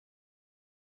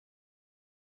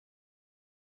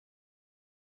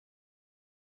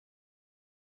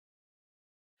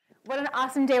What an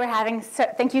awesome day we're having.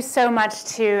 Thank you so much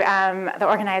to the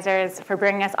organizers for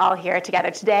bringing us all here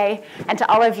together today, and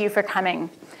to all of you for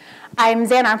coming. I'm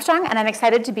Zan Armstrong, and I'm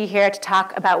excited to be here to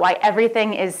talk about why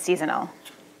everything is seasonal.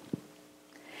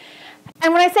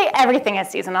 And when I say everything is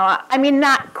seasonal, I mean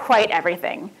not quite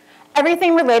everything.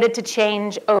 Everything related to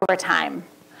change over time.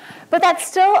 But that's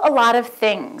still a lot of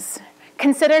things.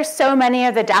 Consider so many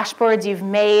of the dashboards you've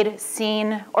made,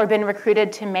 seen, or been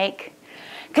recruited to make.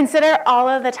 Consider all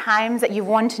of the times that you've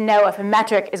wanted to know if a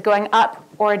metric is going up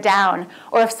or down,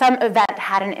 or if some event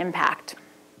had an impact.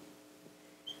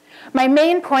 My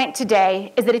main point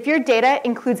today is that if your data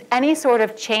includes any sort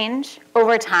of change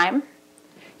over time,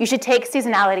 you should take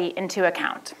seasonality into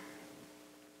account.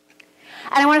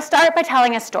 And I want to start by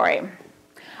telling a story.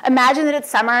 Imagine that it's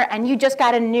summer and you just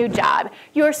got a new job.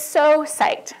 You're so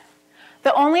psyched.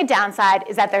 The only downside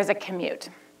is that there's a commute.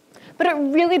 But it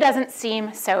really doesn't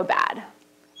seem so bad.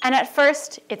 And at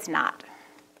first, it's not.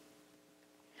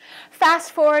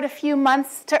 Fast forward a few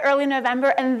months to early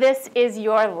November, and this is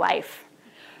your life.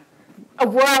 A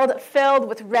world filled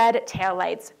with red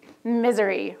taillights,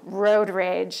 misery, road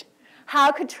rage.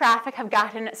 How could traffic have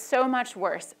gotten so much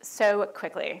worse so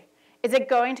quickly? Is it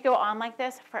going to go on like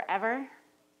this forever?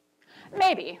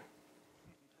 Maybe.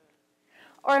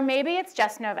 Or maybe it's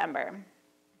just November.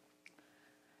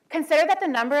 Consider that the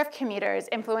number of commuters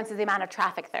influences the amount of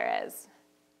traffic there is.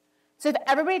 So if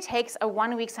everybody takes a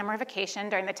 1-week summer vacation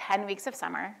during the 10 weeks of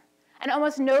summer, and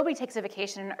almost nobody takes a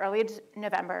vacation in early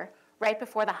November, right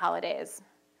before the holidays,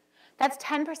 that's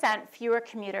 10% fewer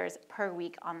commuters per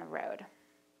week on the road.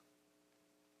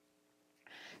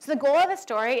 So the goal of the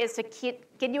story is to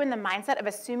get you in the mindset of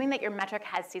assuming that your metric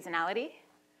has seasonality,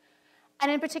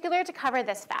 and in particular to cover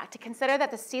this fact, to consider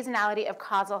that the seasonality of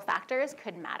causal factors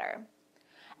could matter.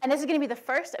 And this is going to be the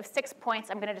first of 6 points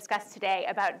I'm going to discuss today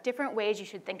about different ways you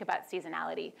should think about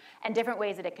seasonality and different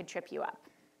ways that it could trip you up.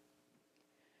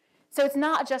 So it's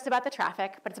not just about the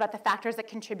traffic, but it's about the factors that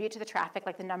contribute to the traffic,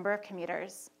 like the number of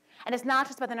commuters. And it's not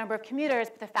just about the number of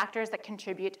commuters, but the factors that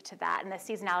contribute to that and the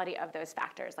seasonality of those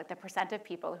factors, like the percent of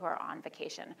people who are on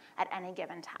vacation at any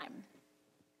given time.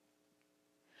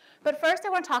 But first, I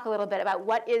want to talk a little bit about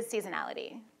what is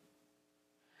seasonality.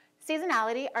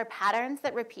 Seasonality are patterns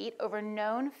that repeat over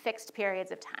known fixed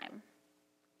periods of time.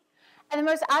 And the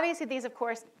most obvious of these, of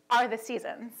course, are the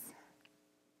seasons.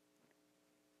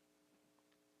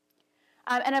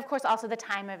 And of course, also the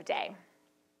time of day.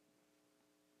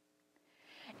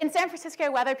 In San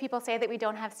Francisco weather, people say that we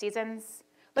don't have seasons.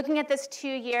 Looking at this 2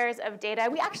 years of data,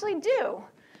 we actually do.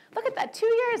 Look at that, 2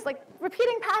 years, like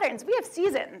repeating patterns. We have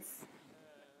seasons.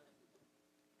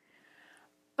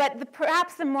 But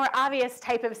perhaps the more obvious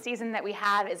type of season that we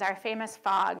have is our famous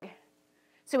fog.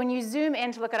 So when you zoom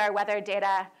in to look at our weather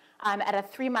data at a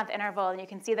 3-month interval, and you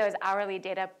can see those hourly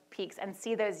data peaks and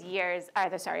see those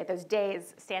those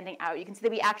days standing out, you can see that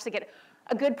we actually get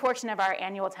a good portion of our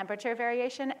annual temperature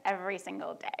variation every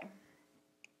single day.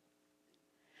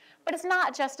 But it's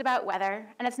not just about weather,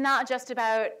 and it's not just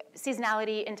about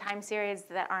seasonality in time series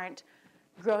that aren't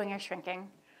growing or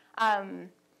shrinking.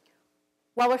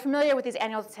 While we're familiar with these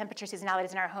annual temperature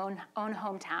seasonalities in our own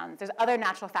hometowns, there's other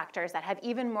natural factors that have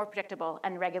even more predictable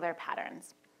and regular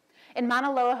patterns. In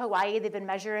Mauna Loa, Hawaii, they've been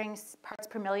measuring parts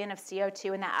per million of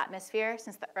CO2 in the atmosphere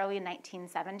since the early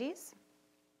 1970s.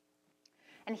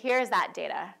 And here's that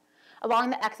data. Along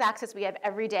the x-axis, we have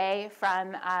every day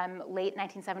from late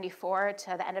 1974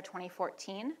 to the end of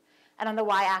 2014. And on the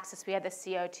y-axis, we have the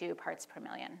CO2 parts per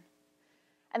million.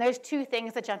 And there's 2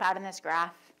 things that jump out in this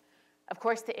graph. Of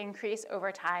course, the increase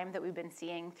over time that we've been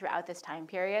seeing throughout this time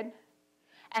period,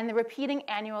 and the repeating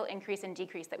annual increase and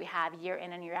decrease that we have year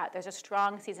in and year out. There's a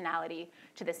strong seasonality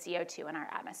to the CO2 in our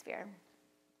atmosphere.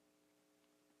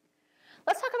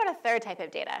 Let's talk about a third type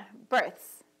of data,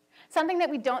 births. Something that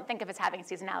we don't think of as having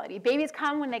seasonality. Babies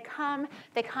come when they come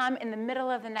in the middle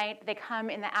of the night, they come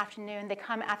in the afternoon, they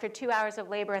come after 2 hours of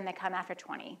labor, and they come after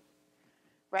 20,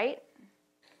 right?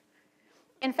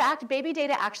 In fact, baby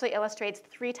data actually illustrates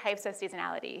 3 types of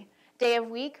seasonality: day of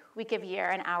week, week of year,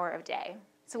 and hour of day.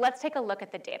 So let's take a look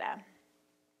at the data.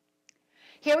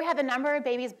 Here we have the number of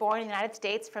babies born in the United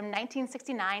States from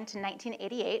 1969 to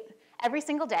 1988, every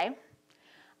single day.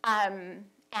 And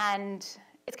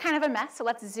it's kind of a mess, so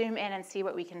let's zoom in and see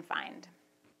what we can find.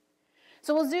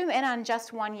 So we'll zoom in on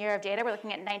just 1 year of data. We're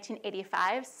looking at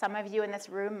 1985. Some of you in this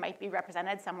room might be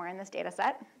represented somewhere in this data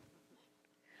set.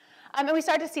 And we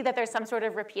start to see that there's some sort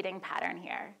of repeating pattern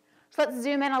here. So let's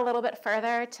zoom in a little bit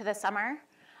further to the summer.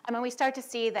 And we start to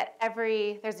see that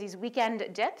there's these weekend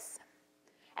dips,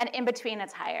 and in between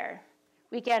it's higher.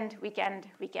 Weekend, weekend,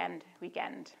 weekend,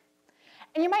 weekend.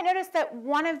 And you might notice that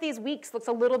one of these weeks looks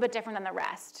a little bit different than the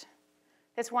rest.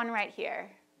 This one right here.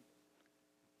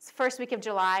 It's the first week of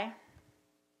July,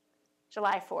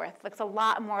 July 4th. Looks a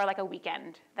lot more like a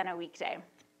weekend than a weekday.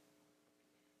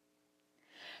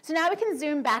 So now we can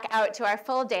zoom back out to our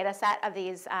full data set of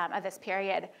this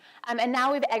period. And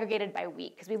now we've aggregated by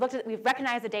week, because we've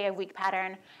recognized the day of week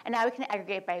pattern, and now we can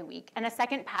aggregate by week. And a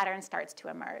second pattern starts to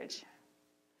emerge.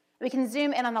 We can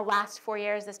zoom in on the last 4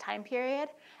 years, this time period,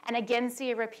 and again see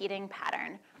a repeating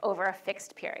pattern over a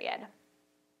fixed period.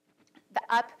 The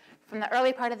up from the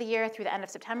early part of the year through the end of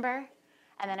September,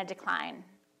 and then a decline.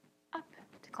 Up,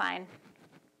 decline,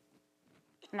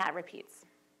 and that repeats.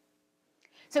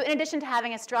 So in addition to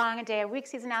having a strong day-of-week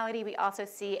seasonality, we also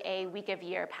see a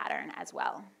week-of-year pattern as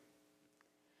well.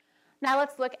 Now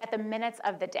let's look at the minutes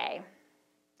of the day.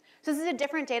 So this is a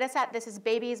different data set. This is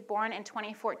babies born in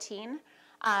 2014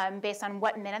 based on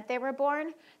what minute they were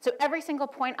born. So every single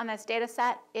point on this data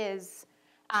set is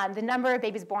the number of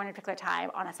babies born at a particular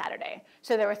time on a Saturday.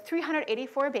 So there were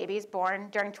 384 babies born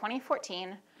during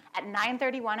 2014 at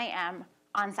 9:31 a.m.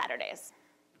 on Saturdays.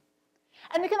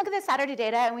 And we can look at the Saturday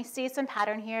data, and we see some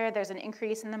pattern here. There's an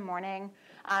increase in the morning,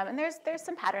 and there's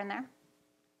some pattern there.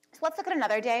 So let's look at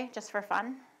another day, just for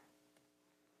fun.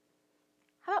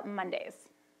 How about Mondays?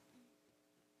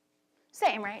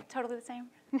 Same, right? Totally the same.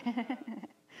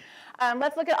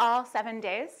 Let's look at all 7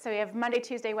 days. So we have Monday,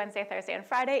 Tuesday, Wednesday, Thursday, and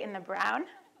Friday in the brown,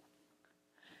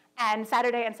 and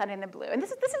Saturday and Sunday in the blue. And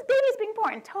this is babies being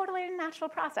born, totally a natural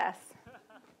process.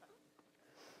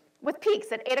 With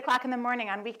peaks at 8 o'clock in the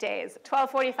morning on weekdays,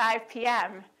 12:45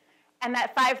 p.m., and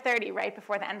at 5:30 right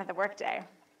before the end of the workday.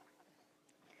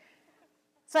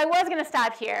 So I was going to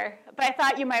stop here, but I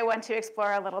thought you might want to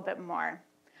explore a little bit more.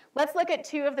 Let's look at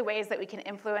 2 of the ways that we can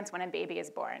influence when a baby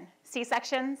is born: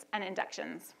 C-sections and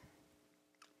inductions.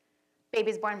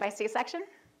 Babies born by C-section?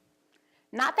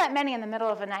 Not that many in the middle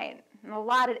of the night, and a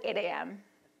lot at 8 a.m.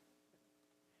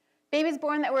 Babies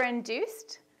born that were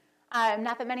induced?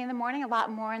 Not that many in the morning, a lot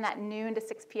more in that noon to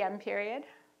 6 p.m. period.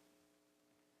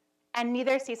 And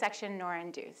neither C-section nor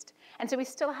induced. And so we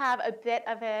still have a bit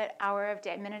of an hour of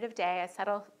day, minute of day, a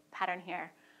subtle pattern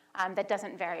here that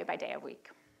doesn't vary by day of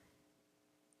week.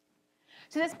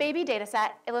 So these baby data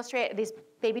sets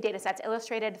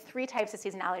illustrated 3 types of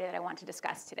seasonality that I want to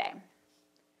discuss today: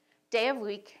 day of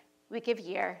week, week of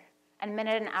year, and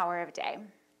minute and hour of day.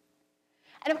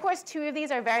 And of course, 2 of these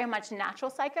are very much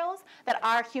natural cycles that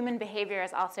our human behavior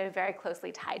is also very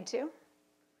closely tied to.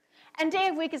 And day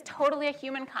of week is totally a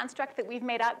human construct that we've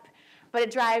made up, but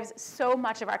it drives so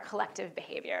much of our collective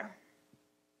behavior.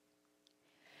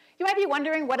 You might be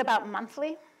wondering, what about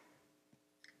monthly?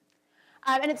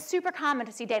 And it's super common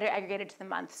to see data aggregated to the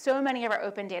month. So many of our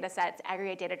open data sets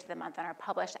aggregate data to the month and are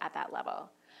published at that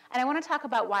level. And I want to talk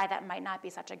about why that might not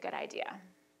be such a good idea.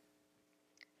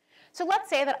 So let's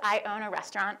say that I own a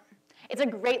restaurant. It's a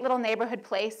great little neighborhood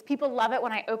place. People love it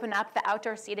when I open up the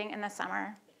outdoor seating in the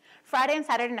summer. Friday and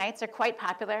Saturday nights are quite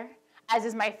popular, as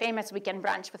is my famous weekend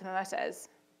brunch with mimosas.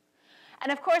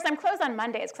 And of course, I'm closed on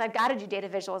Mondays because I've got to do data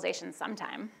visualization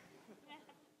sometime.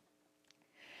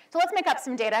 So let's make up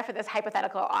some data for this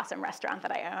hypothetical awesome restaurant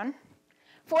that I own.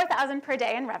 $4,000 per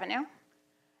day in revenue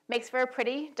makes for a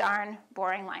pretty darn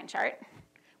boring line chart,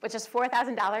 which is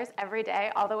 $4,000 every day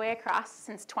all the way across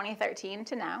since 2013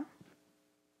 to now.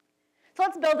 So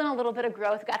let's build in a little bit of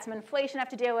growth. We've got some inflation I have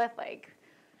to deal with, like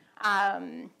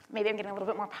maybe I'm getting a little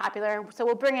bit more popular. So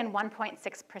we'll bring in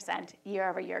 1.6%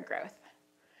 year-over-year growth.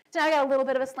 So now I got a little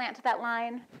bit of a slant to that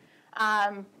line.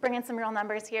 Bring in some real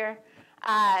numbers here.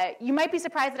 You might be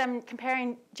surprised that I'm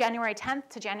comparing January 10th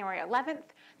to January 11th.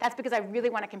 That's because I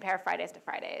really want to compare Fridays to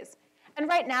Fridays. And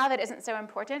right now, that isn't so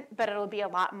important, but it'll be a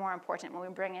lot more important when we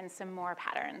bring in some more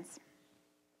patterns.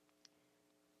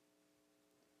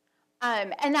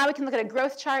 And now we can look at a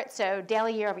growth chart. So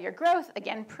daily year-over-year growth,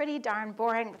 again, pretty darn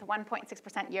boring with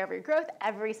 1.6% year-over-year growth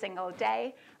every single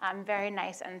day. Very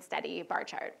nice and steady bar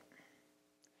chart.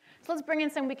 So let's bring in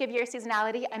some week-of-year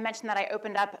seasonality. I mentioned that I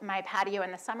opened up my patio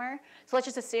in the summer. So let's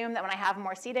just assume that when I have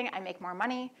more seating, I make more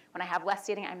money. When I have less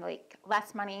seating, I make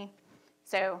less money.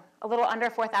 So a little under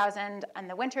 4,000 on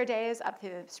the winter days up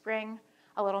through the spring,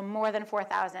 a little more than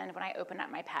 4,000 when I open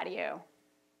up my patio.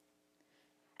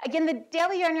 Again, the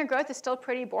daily year-on-year growth is still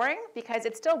pretty boring because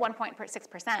it's still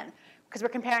 1.6% because we're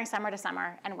comparing summer to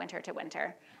summer and winter to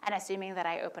winter and assuming that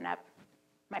I open up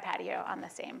my patio on the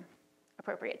same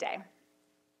appropriate day.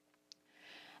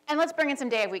 And let's bring in some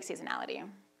day-of-week seasonality.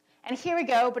 And here we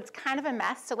go, but it's kind of a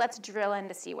mess, so let's drill in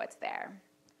to see what's there.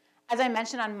 As I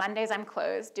mentioned, on Mondays, I'm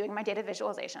closed doing my data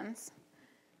visualizations.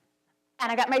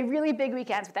 And I got my really big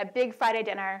weekends with that big Friday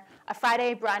dinner, a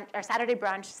Friday brunch, or Saturday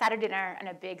brunch, Saturday dinner, and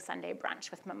a big Sunday brunch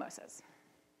with mimosas.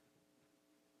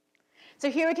 So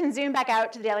here we can zoom back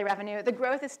out to the daily revenue. The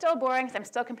growth is still boring because I'm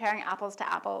still comparing apples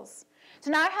to apples.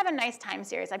 So now I have a nice time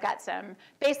series. I've got some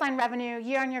baseline revenue,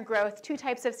 year-on-year growth, 2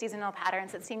 types of seasonal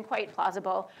patterns that seem quite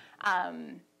plausible.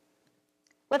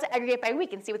 Let's aggregate by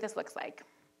week and see what this looks like.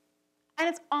 And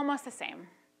it's almost the same.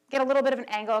 Get a little bit of an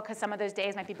angle because some of those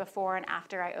days might be before and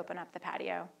after I open up the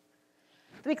patio.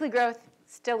 The weekly growth,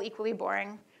 still equally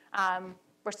boring.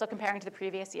 We're still comparing to the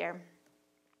previous year.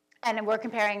 And we're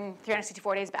comparing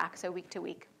 364 days back, so week to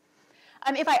week.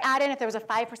 If I add in, if there was a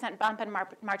 5% bump in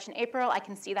March and April, I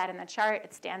can see that in the chart.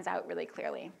 It stands out really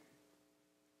clearly.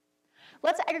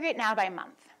 Let's aggregate now by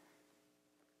month.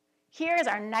 Here is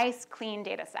our nice, clean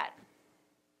data set.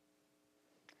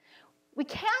 We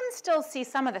can still see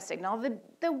some of the signal.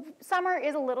 The summer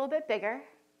is a little bit bigger,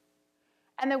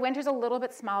 and the winter's a little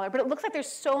bit smaller, but it looks like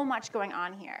there's so much going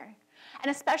on here.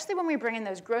 And especially when we bring in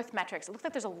those growth metrics, it looks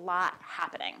like there's a lot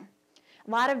happening.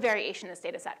 A lot of variation in this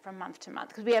data set from month to month,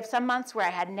 because we have some months where I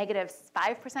had negative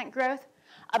 5% growth,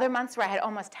 other months where I had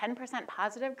almost 10%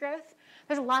 positive growth.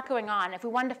 There's a lot going on. If we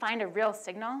wanted to find a real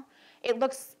signal, it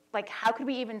looks like, how could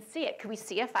we even see it? Could we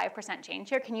see a 5% change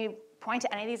here? Can you point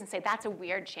to any of these and say, that's a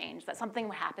weird change, that something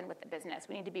happened with the business,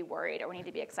 we need to be worried or we need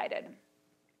to be excited?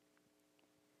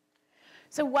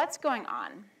 So what's going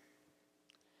on?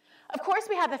 Of course,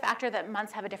 we have the factor that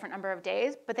months have a different number of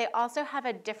days, but they also have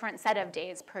a different set of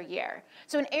days per year.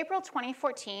 So in April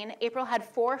 2014, April had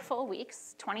 4 full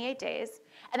weeks, 28 days,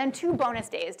 and then 2 bonus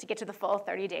days to get to the full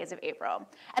 30 days of April.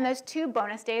 And those 2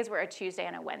 bonus days were a Tuesday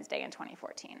and a Wednesday in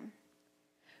 2014.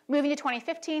 Moving to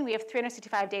 2015, we have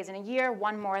 365 days in a year,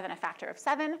 1 more than a factor of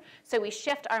 7. So we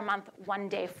shift our month 1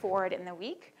 day forward in the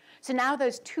week. So now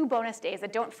those 2 bonus days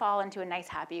that don't fall into a nice,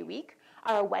 happy week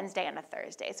are a Wednesday and a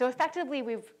Thursday. So effectively,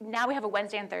 now we have a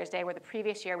Wednesday and Thursday, where the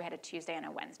previous year we had a Tuesday and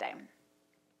a Wednesday.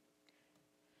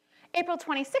 April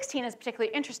 2016 is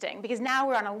particularly interesting because now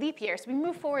we're on a leap year, so we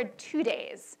move forward 2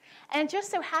 days. And it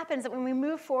just so happens that when we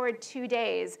move forward 2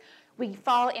 days, we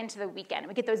fall into the weekend.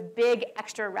 We get those big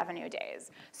extra revenue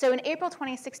days. So in April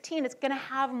 2016, it's going to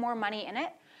have more money in it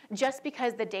just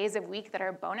because the days of week that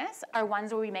are bonus are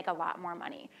ones where we make a lot more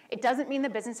money. It doesn't mean the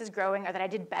business is growing or that I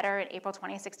did better in April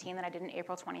 2016 than I did in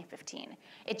April 2015.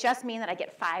 It just means that I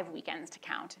get 5 weekends to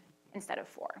count instead of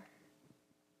 4.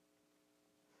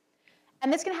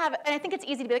 And this can have, and I think it's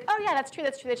easy to be like, oh yeah, that's true,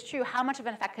 that's true, that's true. How much of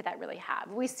an effect could that really have?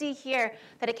 We see here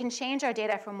that it can change our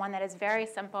data from one that is very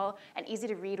simple and easy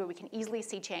to read, where we can easily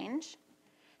see change,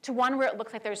 to one where it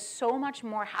looks like there's so much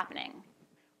more happening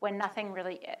when nothing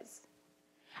really is.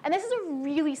 And this is a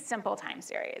really simple time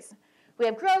series. We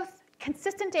have growth,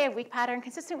 consistent day of week pattern,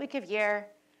 consistent week of year,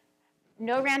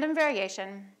 no random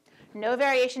variation, no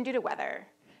variation due to weather,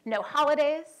 no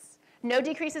holidays, no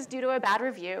decreases due to a bad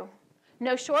review,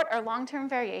 no short or long-term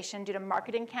variation due to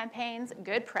marketing campaigns,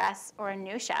 good press, or a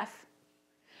new chef.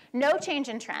 No change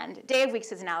in trend, day of week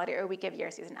seasonality or week of year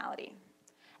seasonality.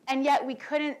 And yet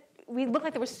we looked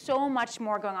like there was so much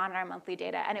more going on in our monthly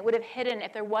data, and it would have hidden,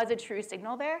 if there was a true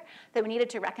signal there that we needed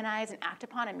to recognize and act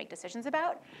upon and make decisions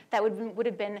about, that would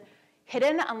have been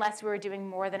hidden unless we were doing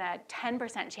more than a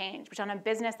 10% change, which on a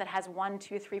business that has 1%,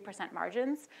 2%, 3%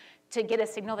 margins, to get a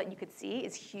signal that you could see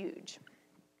is huge.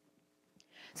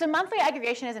 So monthly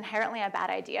aggregation is inherently a bad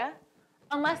idea,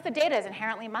 unless the data is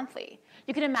inherently monthly.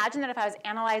 You can imagine that if I was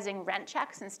analyzing rent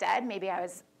checks instead, maybe I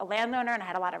was a landowner and I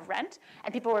had a lot of rent,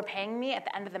 and people were paying me at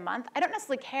the end of the month. I don't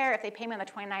necessarily care if they pay me on the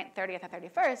 29th, 30th, or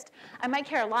 31st. I might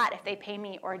care a lot if they pay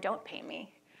me or don't pay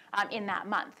me in that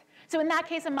month. So in that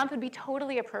case, a month would be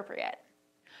totally appropriate.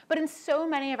 But in so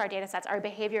many of our data sets, our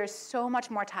behavior is so much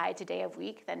more tied to day of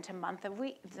week than to month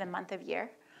of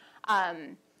year,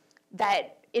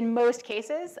 that in most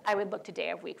cases, I would look to day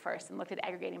of week first and look at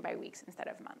aggregating by weeks instead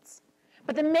of months.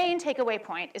 But the main takeaway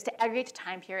point is to aggregate to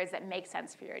time periods that make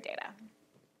sense for your data.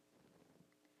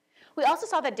 We also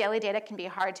saw that daily data can be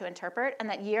hard to interpret and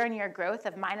that year-on-year growth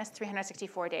of minus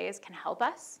 364 days can help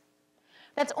us.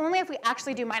 That's only if we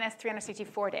actually do minus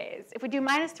 364 days. If we do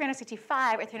minus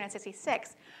 365 or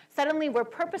 366, suddenly we're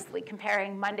purposely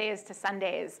comparing Mondays to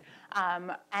Sundays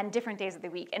and different days of the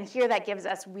week. And here that gives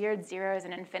us weird zeros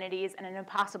and infinities and an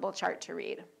impossible chart to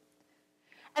read.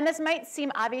 And this might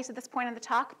seem obvious at this point in the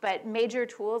talk, but major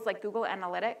tools like Google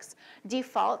Analytics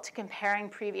default to comparing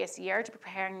previous year to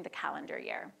preparing the calendar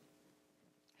year,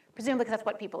 presumably because that's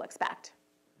what people expect.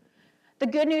 The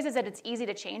good news is that it's easy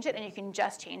to change it, and you can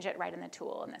just change it right in the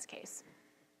tool in this case.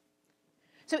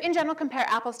 So in general, compare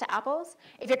apples to apples.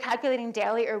 If you're calculating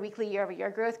daily or weekly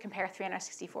year-over-year growth, compare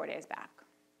 364 days back.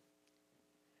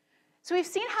 So we've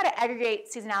seen how to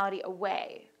aggregate seasonality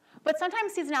away. But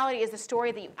sometimes seasonality is the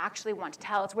story that you actually want to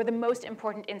tell. It's where the most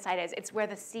important insight is. It's where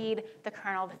the seed, the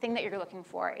kernel, the thing that you're looking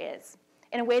for is,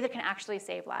 in a way that can actually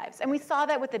save lives. And we saw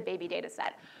that with the baby data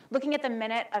set. Looking at the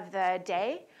minute of the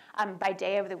day by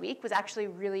day of the week was actually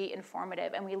really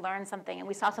informative, and we learned something, and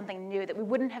we saw something new that we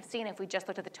wouldn't have seen if we just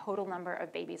looked at the total number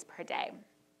of babies per day.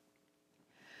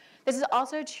 This is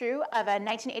also true of a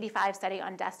 1985 study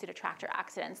on deaths due to tractor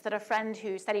accidents that a friend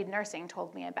who studied nursing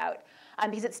told me about,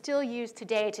 because it's still used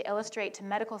today to illustrate to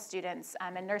medical students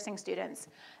and nursing students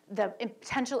the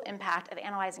potential impact of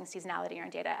analyzing seasonality in your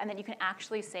data, and that you can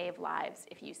actually save lives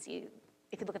if you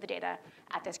look at the data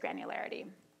at this granularity.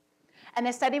 And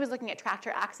this study was looking at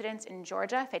tractor accidents in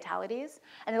Georgia, fatalities,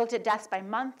 and they looked at deaths by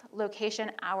month,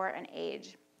 location, hour, and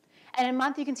age. And in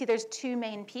month, you can see there's two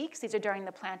main peaks. These are during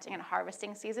the planting and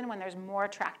harvesting season when there's more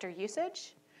tractor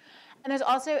usage. And there's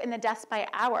also, in the deaths by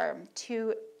hour,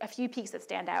 a few peaks that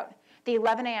stand out. The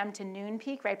 11 a.m. to noon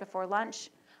peak right before lunch,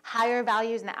 higher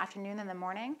values in the afternoon than the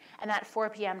morning, and that 4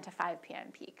 p.m. to 5 p.m.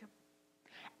 peak.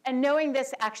 And knowing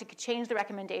this actually could change the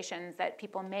recommendations that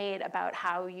people made about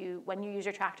when you use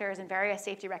your tractors and various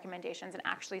safety recommendations and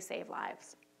actually save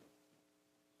lives.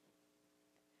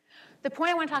 The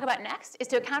point I want to talk about next is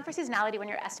to account for seasonality when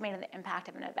you're estimating the impact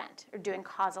of an event or doing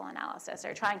causal analysis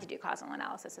or trying to do causal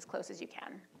analysis as close as you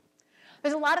can.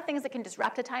 There's a lot of things that can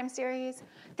disrupt a time series,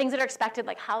 things that are expected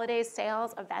like holidays,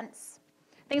 sales, events,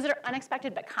 things that are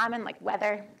unexpected but common like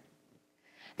weather,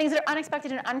 things that are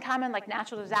unexpected and uncommon like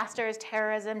natural disasters,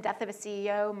 terrorism, death of a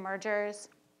CEO, mergers.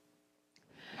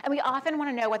 And we often want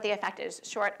to know what the effect is,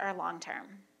 short or long term.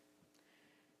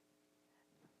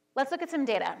 Let's look at some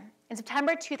data. In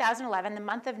September 2011, the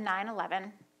month of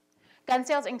 9/11, gun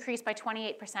sales increased by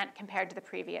 28% compared to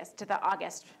the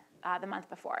August, the month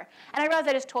before. And I realize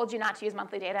I just told you not to use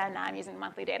monthly data, and now I'm using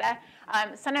monthly data.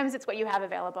 Sometimes it's what you have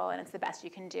available, and it's the best you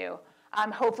can do.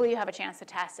 Hopefully you have a chance to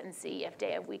test and see if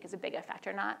day of week is a big effect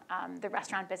or not. The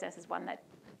restaurant business is one that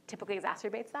typically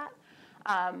exacerbates that.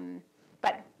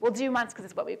 But we'll do months because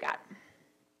it's what we've got.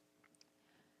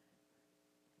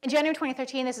 In January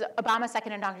 2013, this is Obama's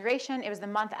second inauguration. It was the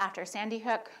month after Sandy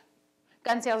Hook.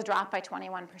 Gun sales dropped by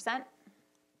 21%.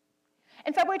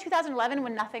 In February 2011,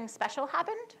 when nothing special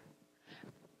happened,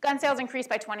 gun sales increased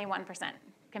by 21%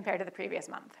 compared to the previous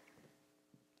month.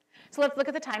 So let's look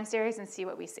at the time series and see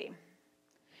what we see.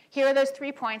 Here are those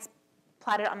 3 points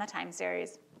plotted on the time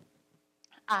series.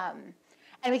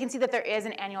 And we can see that there is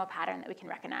an annual pattern that we can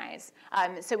recognize.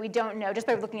 So we don't know, just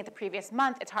by looking at the previous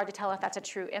month, it's hard to tell if that's a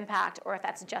true impact or if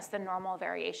that's just the normal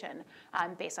variation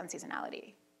based on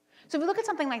seasonality. So if we look at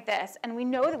something like this, and we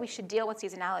know that we should deal with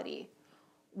seasonality,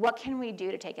 what can we do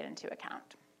to take it into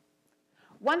account?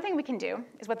 One thing we can do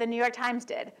is what the New York Times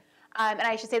did. And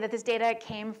I should say that this data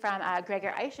came from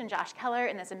Gregor Eisch and Josh Keller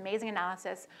in this amazing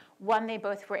analysis. One, they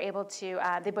both were able to,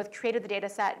 they both created the data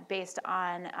set based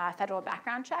on federal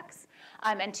background checks,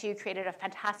 and two, created a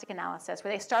fantastic analysis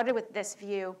where they started with this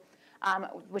view,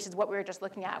 which is what we were just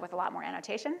looking at with a lot more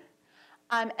annotation.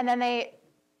 And then they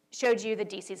showed you the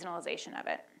deseasonalization of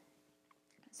it.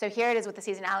 So here it is with the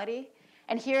seasonality,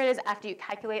 and here it is after you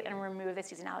calculate and remove the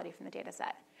seasonality from the data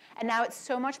set. And now it's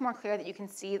so much more clear that you can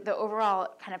see the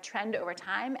overall kind of trend over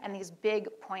time and these big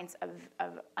points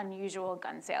of unusual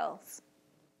gun sales.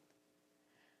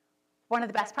 One of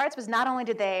the best parts was not only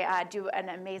did they do an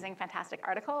amazing, fantastic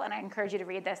article, and I encourage you to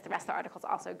read this, the rest of the article is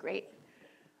also great,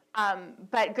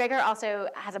 but Gregor also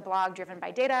has a blog driven by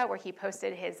data where he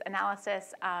posted his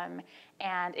analysis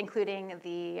and including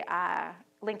the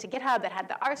link to GitHub that had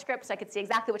the R script so I could see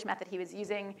exactly which method he was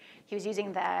using. He was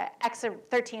using the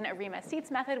X13 ARIMA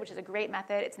seats method, which is a great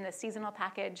method. It's in the seasonal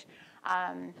package.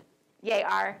 Yay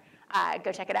R,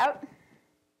 go check it out.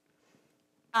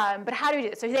 But how do we do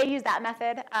this? So they use that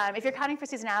method. If you're counting for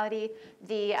seasonality,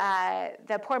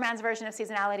 the poor man's version of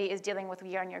seasonality is dealing with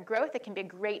year-on-year growth. It can be a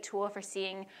great tool for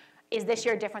seeing, is this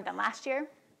year different than last year?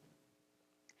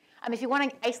 If you want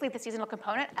to isolate the seasonal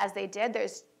component, as they did,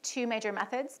 there's two major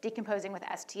methods, decomposing with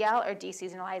STL or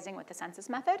deseasonalizing with the census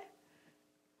method.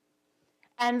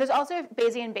 And there's also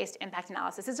Bayesian-based impact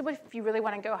analysis. This is if you really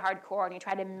want to go hardcore and you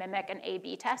try to mimic an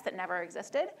A/B test that never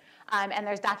existed. And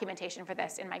there's documentation for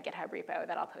this in my GitHub repo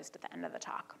that I'll post at the end of the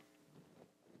talk.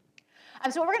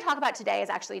 So what we're going to talk about today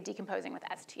is actually decomposing with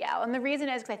STL. And the reason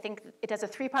is because I think it does a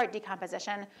three-part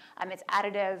decomposition. It's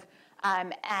additive,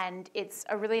 and it's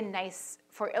a really nice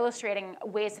for illustrating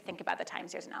ways to think about the time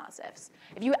series analysis.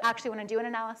 If you actually want to do an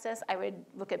analysis, I would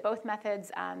look at both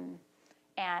methods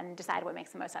and decide what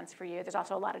makes the most sense for you. There's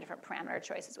also a lot of different parameter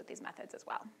choices with these methods as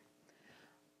well.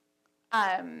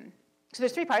 So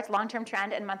there's three parts, long-term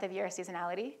trend and month-of-year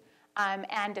seasonality.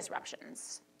 and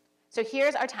disruptions. So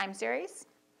here's our time series.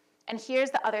 And here's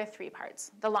the other three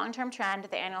parts: the long-term trend,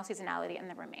 the annual seasonality, and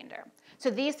the remainder. So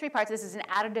these three parts, this is an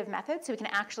additive method, so we can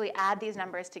actually add these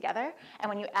numbers together. And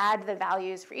when you add the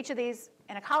values for each of these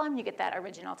in a column, you get that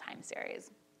original time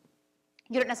series.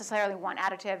 You don't necessarily want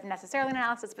additive necessarily in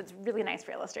analysis, but it's really nice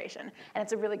for illustration. And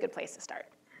it's a really good place to start.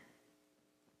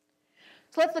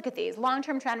 So let's look at these.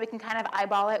 Long-term trend, we can kind of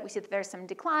eyeball it. We see that there's some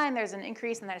decline, there's an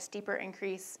increase, and then a steeper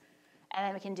increase. And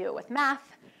then we can do it with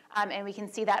math. And we can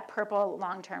see that purple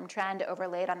long-term trend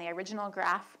overlaid on the original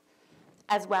graph,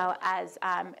 as well as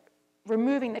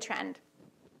removing the trend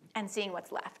and seeing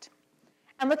what's left.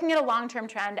 And looking at a long-term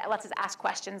trend, it lets us ask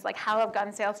questions like, how have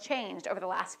gun sales changed over the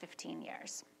last 15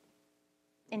 years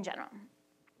in general?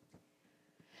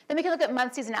 Then we can look at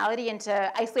month seasonality, and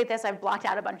to isolate this, I've blocked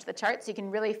out a bunch of the charts so you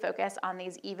can really focus on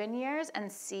these even years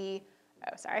and see,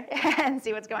 and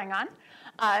see what's going on.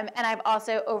 And I've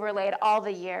also overlaid all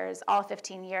the years, all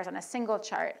 15 years on a single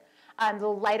chart. The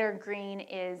lighter green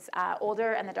is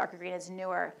older and the darker green is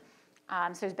newer.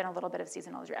 So there's been a little bit of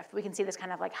seasonal drift. We can see this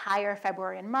kind of like higher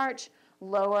February and March,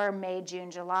 lower May, June,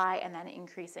 July, and then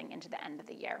increasing into the end of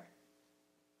the year.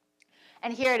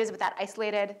 And here it is with that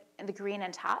isolated in the green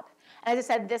and top. And as I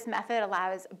said, this method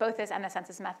allows, both this and the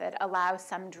census method, allows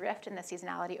some drift in the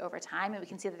seasonality over time. And we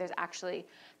can see that there's actually,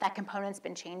 that component's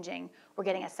been changing. We're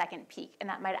getting a second peak. And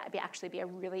that might actually be a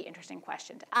really interesting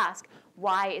question to ask.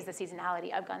 Why is the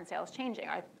seasonality of gun sales changing?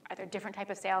 Are there different types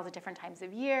of sales at different times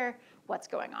of year? What's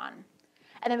going on?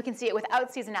 And then we can see it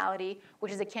without seasonality,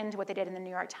 which is akin to what they did in the New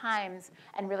York Times,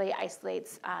 and really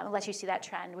isolates, lets you see that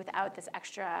trend without this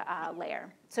extra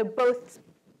layer. So both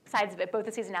sides of it, both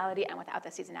the seasonality and without the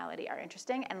seasonality, are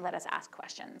interesting and let us ask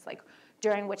questions like,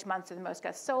 during which months are the most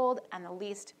guns sold and the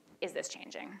least, is this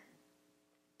changing?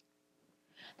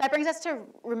 That brings us to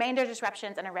remainder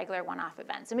disruptions and irregular one-off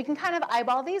events. And we can kind of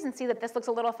eyeball these and see that this looks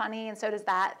a little funny, and so does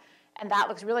that, and that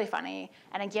looks really funny.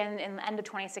 And again, in the end of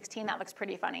 2016, that looks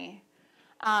pretty funny.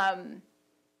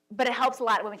 But it helps a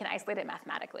lot when we can isolate it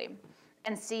mathematically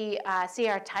and see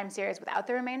our time series without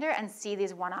the remainder and see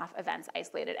these one-off events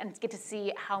isolated and get to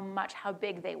see how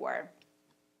big they were.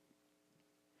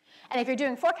 And if you're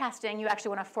doing forecasting, you actually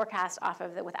want to forecast off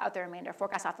of the without the remainder,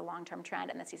 forecast off the long-term trend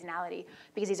and the seasonality,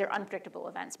 because these are unpredictable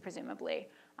events, presumably.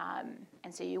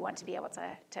 And so you want to be able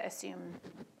to assume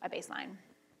a baseline.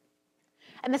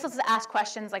 And this lets us ask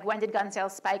questions like, when did gun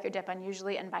sales spike or dip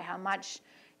unusually, and by how much?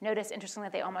 Notice, interestingly,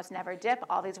 that they almost never dip.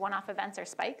 All these one-off events are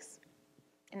spikes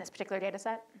in this particular data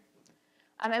set.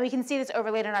 And we can see this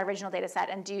overlaid in our original data set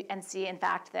and see, in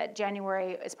fact, that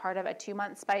January is part of a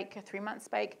 2-month spike, a 3-month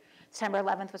spike. September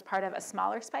 11th was part of a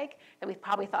smaller spike that we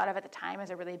probably thought of at the time as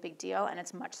a really big deal, and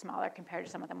it's much smaller compared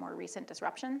to some of the more recent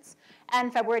disruptions.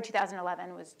 And February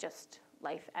 2011 was just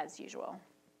life as usual.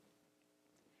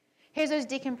 Here's those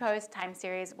decomposed time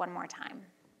series one more time.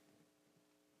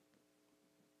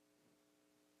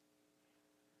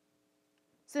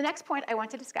 So the next point I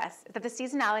want to discuss is that the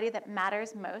seasonality that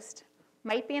matters most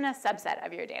might be in a subset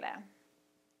of your data.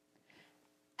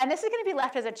 And this is going to be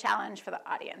left as a challenge for the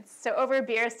audience. So over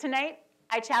beers tonight,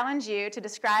 I challenge you to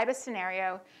describe a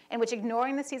scenario in which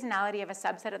ignoring the seasonality of a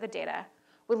subset of the data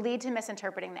would lead to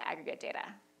misinterpreting the aggregate data.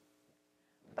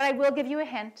 But I will give you a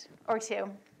hint or two.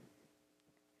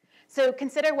 So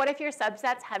consider, what if your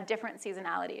subsets have different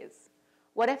seasonalities?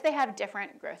 What if they have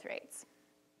different growth rates?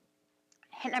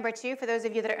 Hint number 2, for those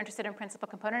of you that are interested in principal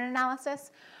component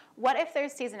analysis, what if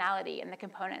there's seasonality in the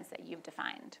components that you've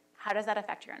defined? How does that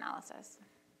affect your analysis?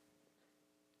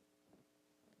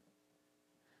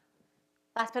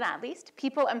 Last but not least,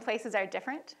 people and places are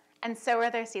different, and so are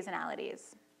their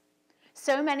seasonalities.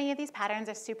 So many of these patterns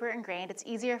are super ingrained, it's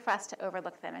easier for us to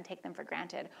overlook them and take them for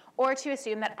granted, or to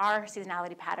assume that our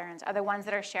seasonality patterns are the ones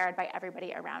that are shared by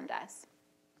everybody around us.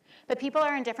 But people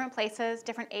are in different places,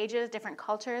 different ages, different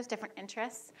cultures, different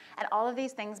interests, and all of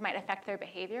these things might affect their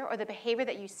behavior or the behavior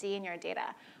that you see in your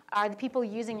data. Are the people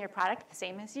using your product the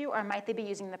same as you, or might they be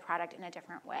using the product in a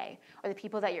different way? Or the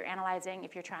people that you're analyzing,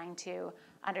 if you're trying to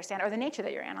understand, or the nature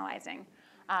that you're analyzing,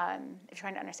 if you're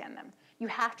trying to understand them. You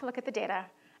have to look at the data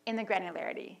in the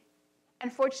granularity.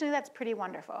 And fortunately, that's pretty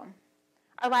wonderful.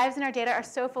 Our lives and our data are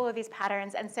so full of these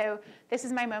patterns, and so this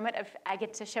is my moment of, I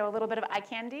get to show a little bit of eye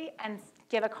candy and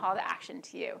give a call to action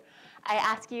to you. I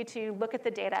ask you to look at the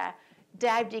data,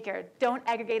 dive deeper, don't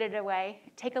aggregate it away,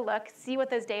 take a look, see what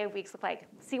those day of weeks look like,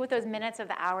 see what those minutes of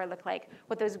the hour look like,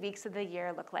 what those weeks of the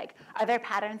year look like. Are there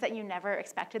patterns that you never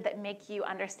expected that make you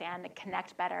understand and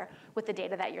connect better with the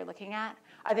data that you're looking at?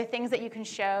 Are there things that you can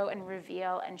show and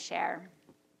reveal and share?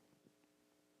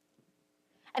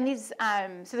 And these,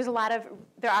 so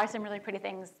there are some really pretty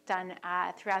things done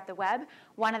throughout the web.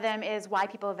 One of them is Why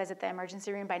People Visit the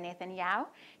Emergency Room by Nathan Yao.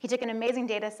 He took an amazing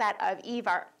data set of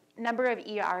number of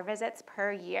ER visits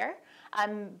per year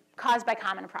caused by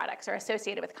common products or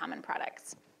associated with common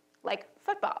products, like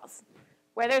footballs,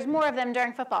 where there's more of them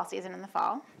during football season in the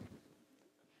fall.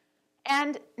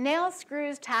 And nails,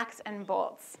 screws, tacks, and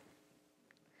bolts,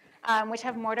 which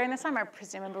have more during the summer,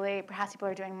 presumably. Perhaps people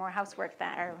are doing more housework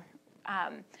then,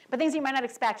 but things you might not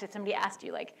expect if somebody asked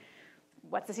you, like,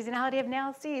 what's the seasonality of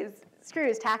nails,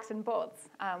 screws, tacks, and bolts?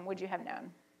 Would you have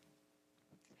known?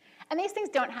 And these things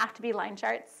don't have to be line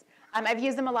charts. I've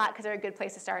used them a lot because they're a good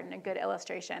place to start and a good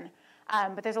illustration.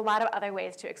 But there's a lot of other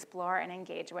ways to explore and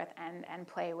engage with and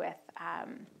play with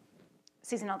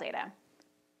seasonal data.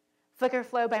 Flicker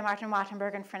Flow by Martin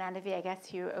Wattenberg and Fernanda Viégas,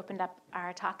 who opened up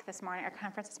our talk this morning, our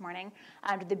conference this morning,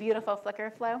 did the beautiful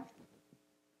Flicker Flow.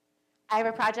 I have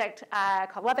a project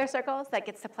called Weather Circles that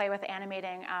gets to play with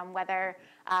animating weather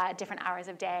different hours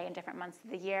of day and different months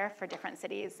of the year for different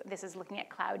cities. This is looking at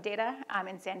cloud data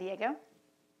in San Diego,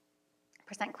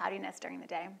 percent cloudiness during the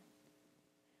day.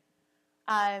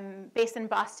 Based in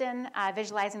Boston,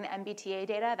 visualizing the MBTA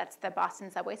data, that's the Boston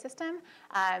subway system.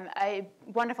 A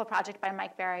wonderful project by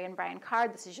Mike Berry and Brian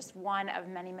Card. This is just one of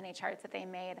many, many charts that they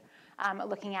made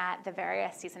looking at the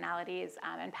various seasonalities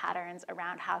and patterns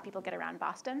around how people get around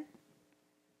Boston.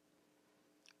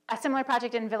 A similar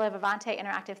project in Villa Vivante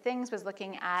Interactive Things was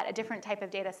looking at a different type of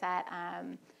data set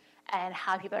and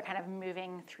how people are kind of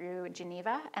moving through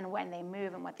Geneva and when they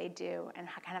move and what they do and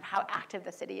how active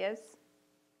the city is.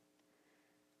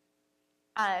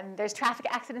 There's traffic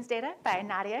accidents data by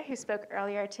Nadia, who spoke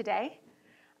earlier today,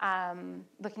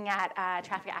 looking at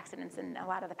traffic accidents and a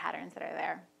lot of the patterns that are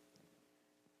there.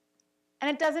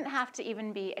 And it doesn't have to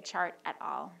even be a chart at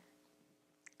all.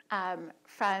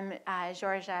 From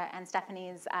Georgia and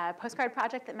Stephanie's postcard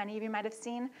project that many of you might have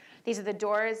seen. These are the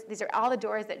doors. These are all the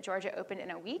doors that Georgia opened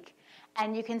in a week.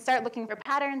 And you can start looking for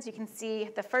patterns. You can see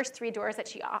the first 3 doors that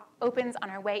she opens on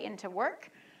her way into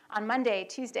work on Monday,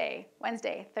 Tuesday,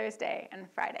 Wednesday, Thursday, and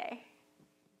Friday.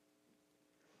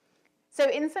 So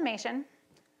in summation,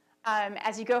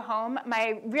 as you go home,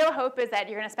 my real hope is that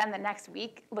you're going to spend the next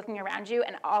week looking around you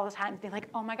and all the time be like,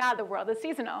 oh my God, the world is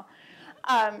seasonal.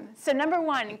 So number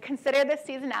 1, consider the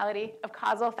seasonality of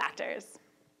causal factors.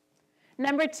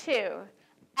 Number 2,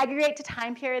 aggregate to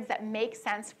time periods that make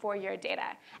sense for your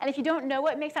data. And if you don't know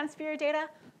what makes sense for your data,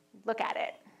 look at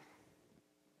it.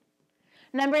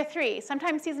 Number 3,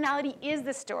 sometimes seasonality is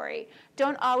the story.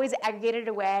 Don't always aggregate it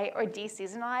away or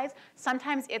deseasonalize.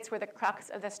 Sometimes it's where the crux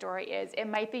of the story is. It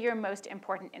might be your most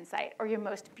important insight or your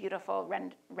most beautiful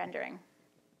rendering.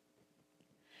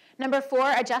 Number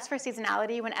 4, adjust for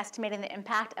seasonality when estimating the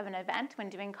impact of an event when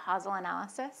doing causal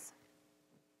analysis.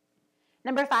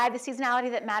 Number 5, the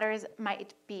seasonality that matters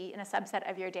might be in a subset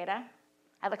of your data.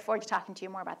 I look forward to talking to you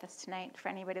more about this tonight for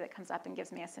anybody that comes up and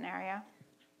gives me a scenario.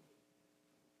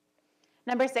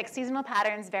 Number 6, seasonal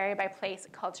patterns vary by place,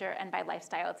 culture, and by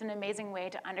lifestyle. It's an amazing way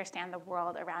to understand the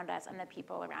world around us and the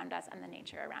people around us and the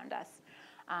nature around us.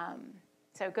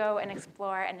 So go and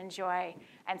explore and enjoy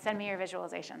and send me your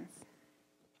visualizations.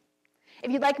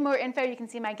 If you'd like more info, you can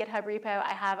see my GitHub repo.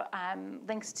 I have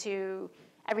links to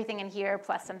everything in here,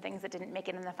 plus some things that didn't make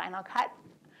it in the final cut.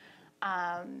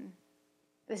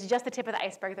 This is just the tip of the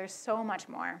iceberg. There's so much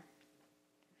more.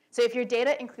 So if your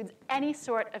data includes any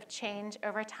sort of change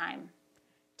over time,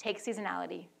 take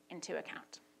seasonality into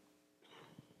account.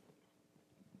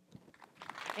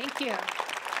 Thank you.